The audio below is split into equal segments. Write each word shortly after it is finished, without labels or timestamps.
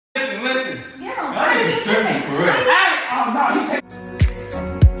For real.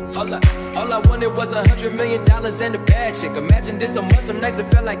 All I wanted was $100 million and a bad chick. Imagine this a month, some nights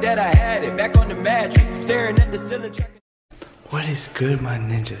it felt like that I had it. Back on the mattress, staring at the ceiling. What is good, my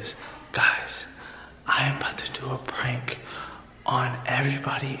ninjas? Guys, I am about to do a prank on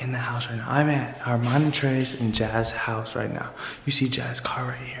everybody in the house right now. I'm at Armon and Trey's and Jazz's house right now. You see Jazz's car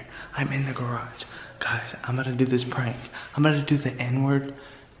right here. I'm in the garage. Guys, I'm about to do this prank. I'm about to do the N-word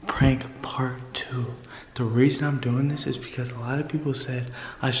prank part 2. The reason I'm doing this is because a lot of people said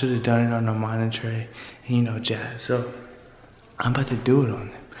I should have done it on Armon and Trey and, you know, Jazz. So I'm about to do it on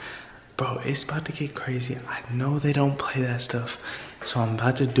them. Bro, it's about to get crazy. I know they don't play that stuff, so I'm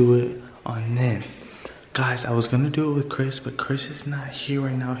about to do it on them. Guys, I was gonna do it with Chris, but Chris is not here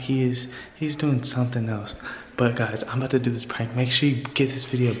right now. He's doing something else. But guys, I'm about to do this prank. Make sure you give this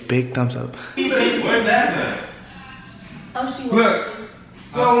video a big thumbs up. Where's that at? Oh, she was. Look,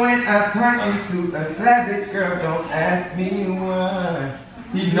 so when I turn into a savage girl, don't ask me why.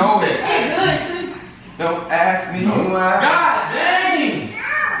 He know it. Don't ask me why. God dang!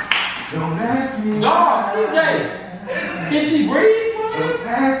 Don't ask me Dog, why. CJ! Can she breathe? Don't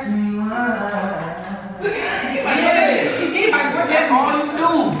ask me why. Yeah! That's all you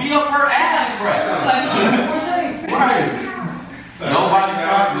do. Beat up her ass crack. Right. Nobody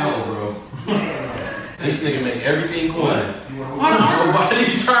tries to, bro. This nigga make everything quiet.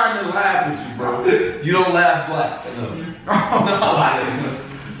 Nobody trying to laugh with you, bro. You don't laugh black enough. No, black enough.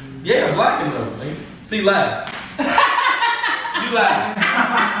 Yeah, black enough, nigga. See, laugh. You laugh.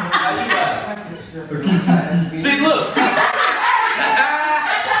 Now you laugh. See, look.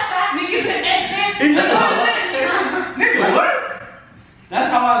 Nigga, what? That's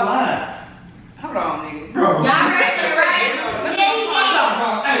how I laugh. Hold on, nigga. Bro. Y'all heard it, right?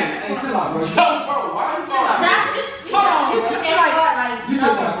 Hey, chill out, bro. Bro, why you talking?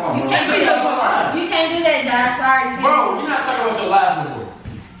 You can't do that, Josh. Sorry. Bro, you're not talking about your laugh no more.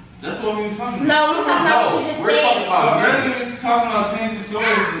 That's what we was talking about. No, we're talking about what you just we're said. talking about Earlier we was talking about changing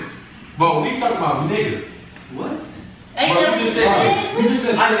stories. But we talking about nigga. What? Ain't Bro, that what you you just said. said? You just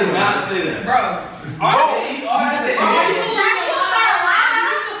said I did not say that. Bro.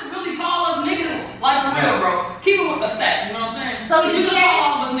 Like for real, bro. Keep it with a stack, you know what I'm saying? So you just call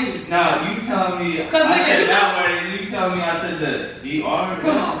all of us niggas. Nah, you telling me I nigga, said that word, and you telling me I said the ER?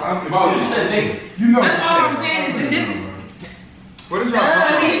 Come on, bro. You said nigga. You know that's all I'm saying is that this. What is y'all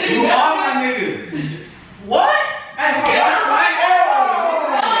You are my niggas. What? Hey, hold on.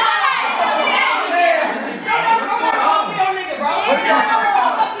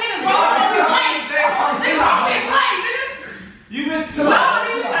 You been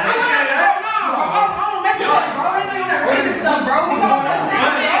bro.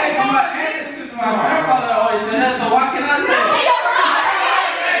 My grandfather always said that, so why can't I say that?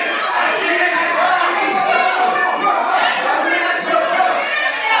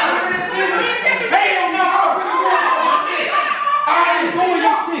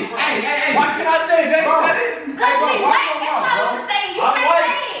 Why can't I say that? Because we white, it's supposed to say you can't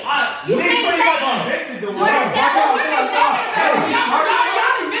say it. You can't say it.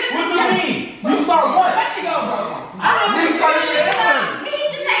 What do you mean? You start what? I don't know. We need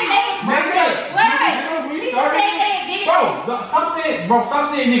to say nigga. Wait. Bro, stop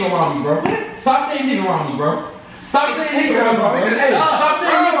saying nigga around me, bro. Stop saying nigga around me, bro. Stop saying nigga around me, bro. Hey, stop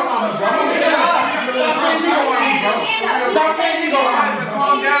saying nigga around me, bro. Stop saying nigga around me, bro.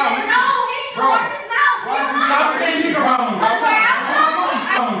 Calm down. No, he didn't Bro. watch his mouth. Stop saying nigga around me, bro.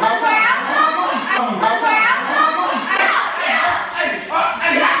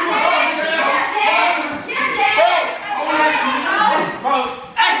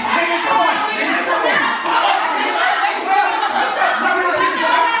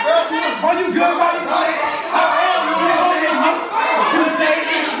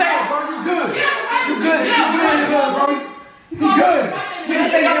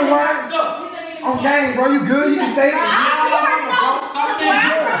 Dang, bro, you good? You can say that?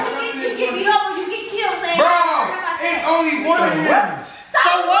 You get beat up or you get killed. Bro, it's only one of them.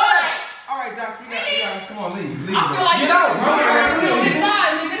 So what? Alright, Josh, we got, come on, leave. I feel like Get out, bro.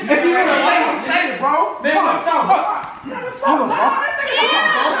 If you gonna say it, bro. Man, what's up, bro? Hold on, bro.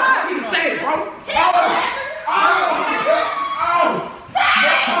 You can say it, bro.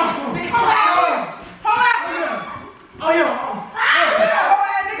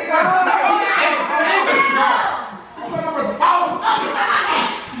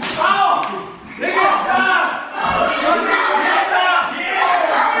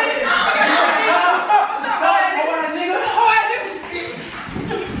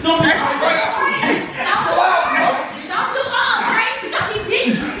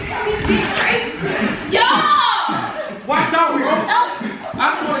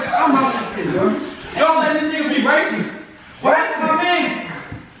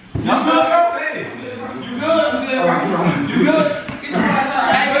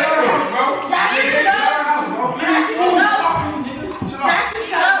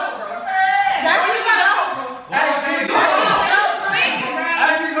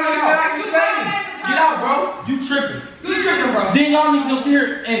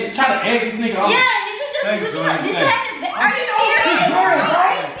 here and try to egg this nigga off. Yeah, you should have his back. Are you serious? Are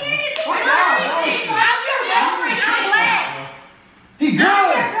you serious? I'm your girlfriend. I'm black. He good.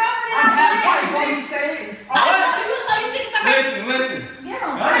 I'm your girlfriend. I'm black. What he say? Listen. Get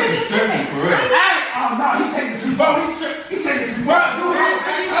him. I ain't tripping for real. Oh no, he taking too far. He's taking too far.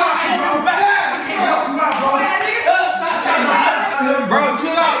 Bro,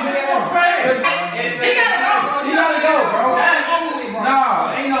 chill out, man. He gotta go, bro.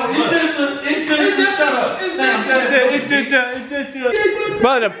 Nah, ain't no. It's just shut up.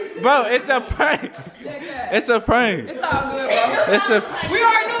 Bro, it's a prank. It's a prank. It's all good, bro. It's a. We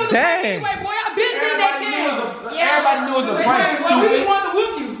already knew it was a prank Dang. anyway, boy. I been seen that kid. Everybody knew it was a prank. Bro, we just wanted to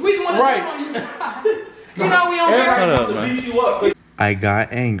whoop you. We just wanted to Right. whoop you. You know we don't care. Hold up, man. Beat you up. I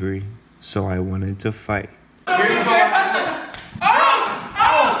got angry, so I wanted to fight. Here you go.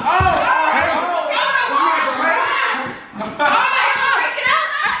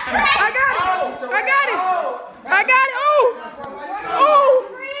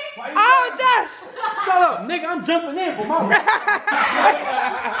 Shut up, nigga. I'm jumping in for my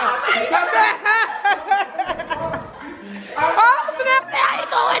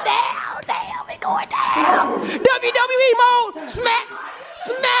WWE mode. Smack.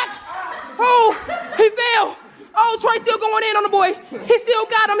 Oh, he fell. Oh, Trey still going in on the boy. He still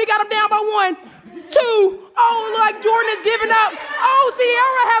got him. He got him down by 1, 2. Oh, like Jordan is giving up. Oh,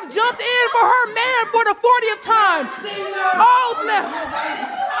 Cierra has jumped in for her man for the 40th time. Oh, snap.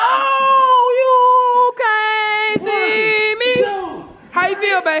 Oh, you can't see me. How you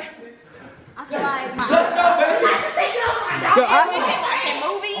feel, babe? I feel like my. Let's go, baby. Go, We been watching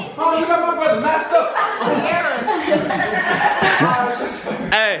movies. Oh, you got my brother masked up.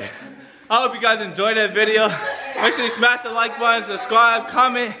 Hey, I hope you guys enjoyed that video. Make sure you smash the like button, subscribe,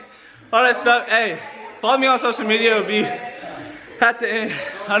 comment, all that stuff. Hey, follow me on social media. It'll be at the end.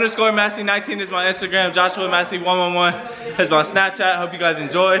 _Massey19 is my Instagram. Joshua Massey111 is my Snapchat. Hope you guys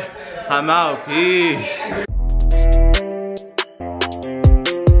enjoy. I'm out. Peace.